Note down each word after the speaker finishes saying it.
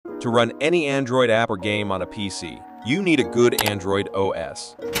To run any Android app or game on a PC, you need a good Android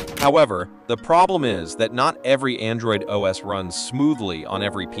OS. However, the problem is that not every Android OS runs smoothly on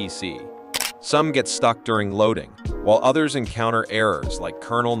every PC. Some get stuck during loading, while others encounter errors like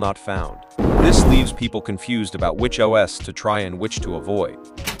kernel not found. This leaves people confused about which OS to try and which to avoid.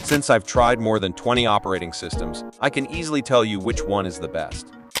 Since I've tried more than 20 operating systems, I can easily tell you which one is the best.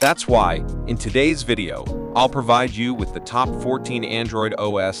 That's why, in today's video, I'll provide you with the top 14 Android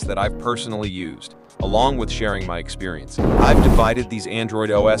OS that I've personally used, along with sharing my experience. I've divided these Android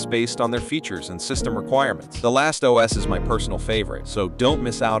OS based on their features and system requirements. The last OS is my personal favorite, so don't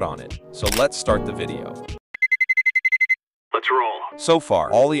miss out on it. So let's start the video. Let's roll. So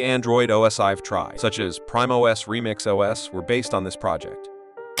far, all the Android OS I've tried, such as Prime OS, Remix OS, were based on this project.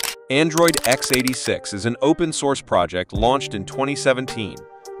 Android x86 is an open-source project launched in 2017,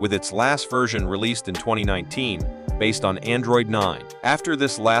 with its last version released in 2019, based on Android 9. After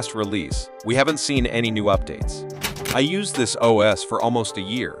this last release, we haven't seen any new updates. I used this OS for almost a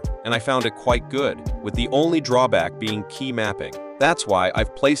year, and I found it quite good, with the only drawback being key mapping. That's why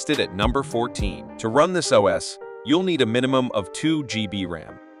I've placed it at number 14. To run this OS, you'll need a minimum of 2 GB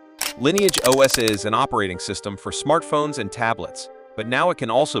RAM. Lineage OS is an operating system for smartphones and tablets, but now it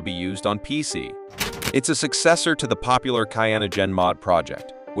can also be used on PC. It's a successor to the popular CyanogenMod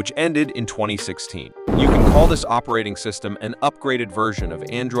project, which ended in 2016. You can call this operating system an upgraded version of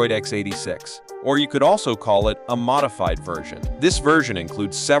Android x86, or you could also call it a modified version. This version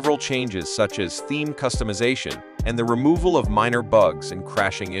includes several changes such as theme customization and the removal of minor bugs and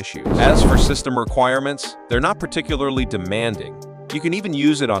crashing issues. As for system requirements, they're not particularly demanding. You can even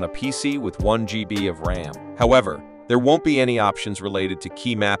use it on a PC with 1 GB of RAM. However, there won't be any options related to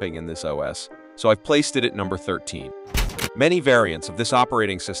key mapping in this OS, so I've placed it at number 13. Many variants of this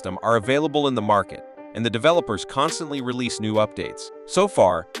operating system are available in the market, and the developers constantly release new updates. So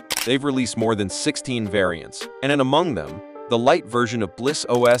far, they've released more than 16 variants, and among them, the light version of Bliss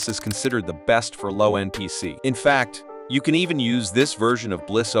OS is considered the best for low-end PC. In fact, you can even use this version of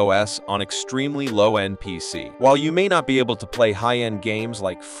Bliss OS on extremely low-end PC. While you may not be able to play high-end games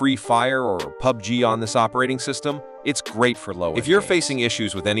like Free Fire or PUBG on this operating system, it's great for low-end If you're games. facing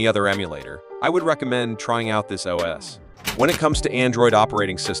issues with any other emulator, I would recommend trying out this OS. When it comes to Android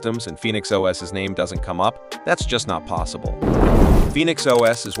operating systems and Pheonix OS's name doesn't come up, that's just not possible. Pheonix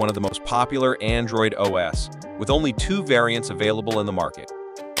OS is one of the most popular Android OS, with only 2 variants available in the market.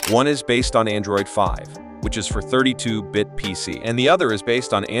 One is based on Android 5, which is for 32-bit PC, and the other is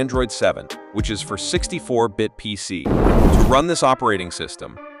based on Android 7, which is for 64-bit PC. To run this operating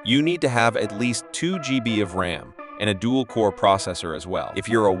system, you need to have at least 2 GB of RAM and a dual-core processor as well. If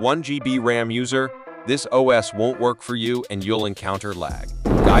you're a 1 GB RAM user, this OS won't work for you and you'll encounter lag.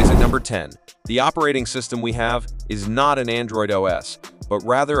 Guys, at number 10, the operating system we have is not an Android OS, but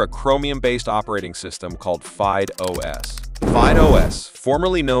rather a Chromium-based operating system called Fide OS. Fide OS,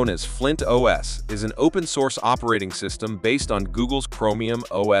 formerly known as Flint OS, is an open-source operating system based on Google's Chromium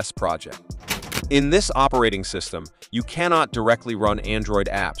OS project. In this operating system, you cannot directly run Android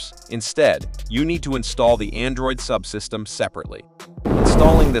apps. Instead, you need to install the Android subsystem separately.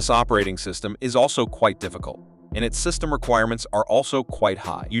 Installing this operating system is also quite difficult, and its system requirements are also quite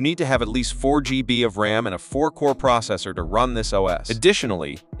high. You need to have at least 4 GB of RAM and a 4-core processor to run this OS.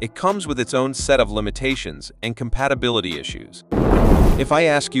 Additionally, it comes with its own set of limitations and compatibility issues. If I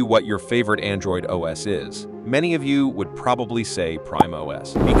ask you what your favorite Android OS is, many of you would probably say Prime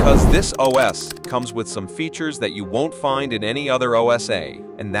OS, because this OS comes with some features that you won't find in any other OSA,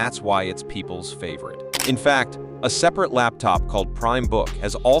 and that's why it's people's favorite. In fact, a separate laptop called Prime Book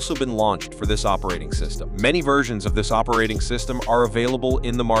has also been launched for this operating system. Many versions of this operating system are available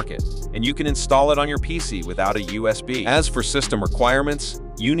in the market, and you can install it on your PC without a USB. As for system requirements,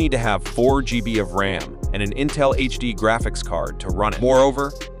 you need to have 4 GB of RAM and an Intel HD graphics card to run it.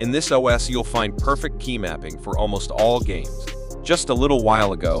 Moreover, in this OS you'll find perfect key mapping for almost all games. Just a little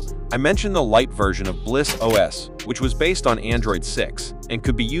while ago, I mentioned the light version of Bliss OS, which was based on Android 6 and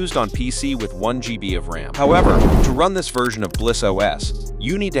could be used on PC with 1 GB of RAM. However, to run this version of Bliss OS,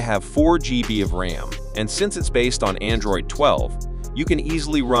 you need to have 4 GB of RAM, and since it's based on Android 12, you can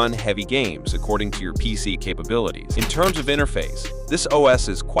easily run heavy games according to your PC capabilities. In terms of interface, this OS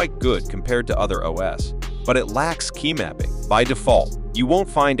is quite good compared to other OS, but it lacks key mapping. By default, you won't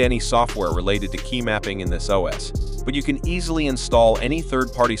find any software related to key mapping in this OS, but you can easily install any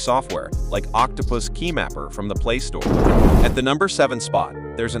third-party software like Octopus Keymapper from the Play Store. At the number 7 spot,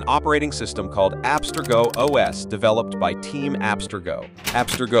 there's an operating system called Abstergo OS developed by Team Abstergo.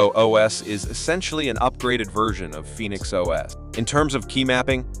 Abstergo OS is essentially an upgraded version of Pheonix OS. In terms of key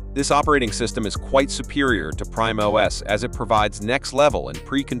mapping, This operating system is quite superior to Prime OS as it provides next-level and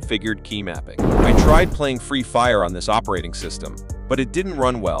pre-configured key mapping. I tried playing Free Fire on this operating system, but it didn't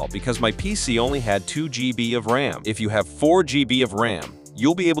run well because my PC only had 2 GB of RAM. If you have 4 GB of RAM,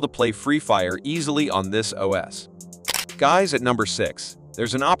 you'll be able to play Free Fire easily on this OS. Guys, at number 6,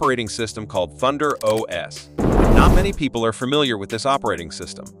 there's an operating system called Thunder OS. Not many people are familiar with this operating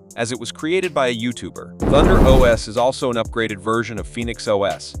system, as it was created by a YouTuber. Thunder OS is also an upgraded version of Pheonix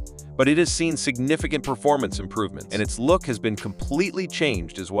OS, but it has seen significant performance improvements, and its look has been completely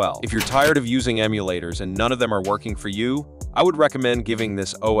changed as well. If you're tired of using emulators and none of them are working for you, I would recommend giving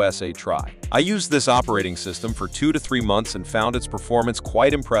this OS a try. I used this operating system for 2 to 3 months and found its performance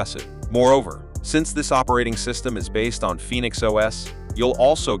quite impressive. Moreover, since this operating system is based on Pheonix OS, you'll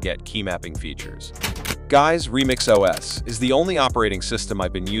also get key mapping features. Guys, Remix OS is the only operating system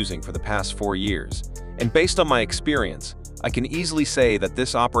I've been using for the past 4 years, and based on my experience, I can easily say that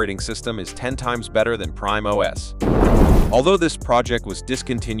this operating system is 10 times better than Prime OS. Although this project was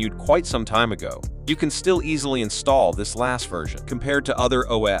discontinued quite some time ago, you can still easily install this last version compared to other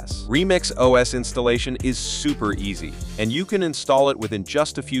OS. Remix OS installation is super easy, and you can install it within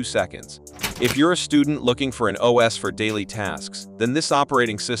just a few seconds. If you're a student looking for an OS for daily tasks, then this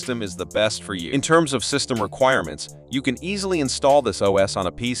operating system is the best for you. In terms of system requirements, you can easily install this OS on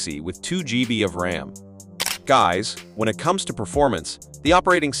a PC with 2 GB of RAM. Guys, when it comes to performance, the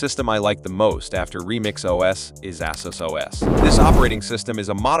operating system I like the most after Remix OS is Asus OS. This operating system is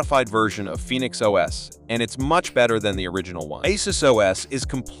a modified version of Pheonix OS, and it's much better than the original one. Asus OS is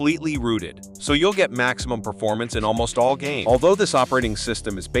completely rooted, so you'll get maximum performance in almost all games. Although this operating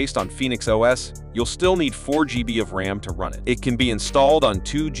system is based on Pheonix OS, you'll still need 4 GB of RAM to run it. It can be installed on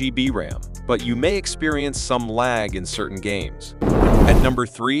 2 GB RAM, but you may experience some lag in certain games. At number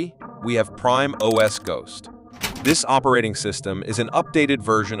 3, we have Prime OS Ghost. This operating system is an updated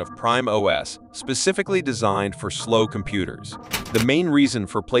version of Prime OS, specifically designed for slow computers. The main reason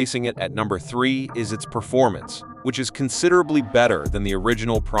for placing it at number 3 is its performance, which is considerably better than the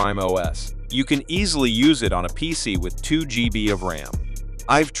original Prime OS. You can easily use it on a PC with 2 GB of RAM.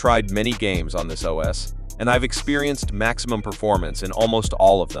 I've tried many games on this OS, and I've experienced maximum performance in almost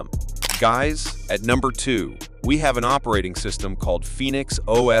all of them. Guys, at number 2, we have an operating system called Pheonix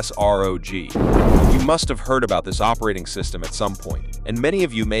OS ROG. You must have heard about this operating system at some point, and many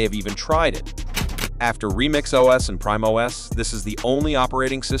of you may have even tried it. After Remix OS and Prime OS, this is the only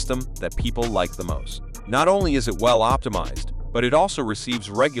operating system that people like the most. Not only is it well optimized, but it also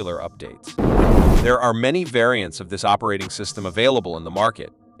receives regular updates. There are many variants of this operating system available in the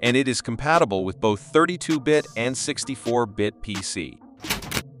market, and it is compatible with both 32-bit and 64-bit PC.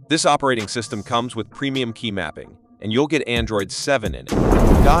 This operating system comes with premium key mapping, and you'll get Android 7 in it.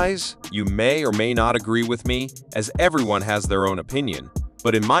 Guys, you may or may not agree with me, as everyone has their own opinion,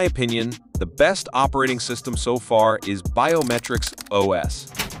 but in my opinion, the best operating system so far is Biometrics OS.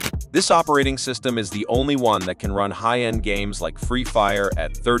 This operating system is the only one that can run high-end games like Free Fire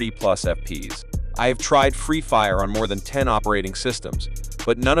at 30+ FPS. I have tried Free Fire on more than 10 operating systems,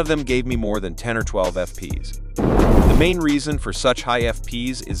 but none of them gave me more than 10 or 12 FPS. The main reason for such high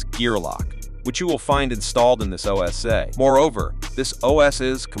FPS is gear lock, which you will find installed in this OSA. Moreover, this OS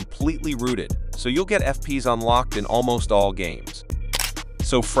is completely rooted, so you'll get FPS unlocked in almost all games.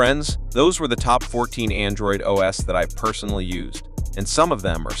 So friends, those were the top 14 Android OS that I've personally used, and some of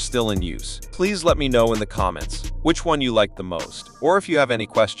them are still in use. Please let me know in the comments which one you liked the most, or if you have any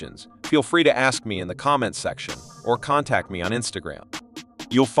questions, feel free to ask me in the comments section or contact me on Instagram.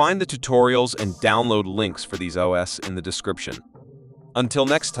 You'll find the tutorials and download links for these OS in the description. Until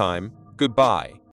next time, goodbye.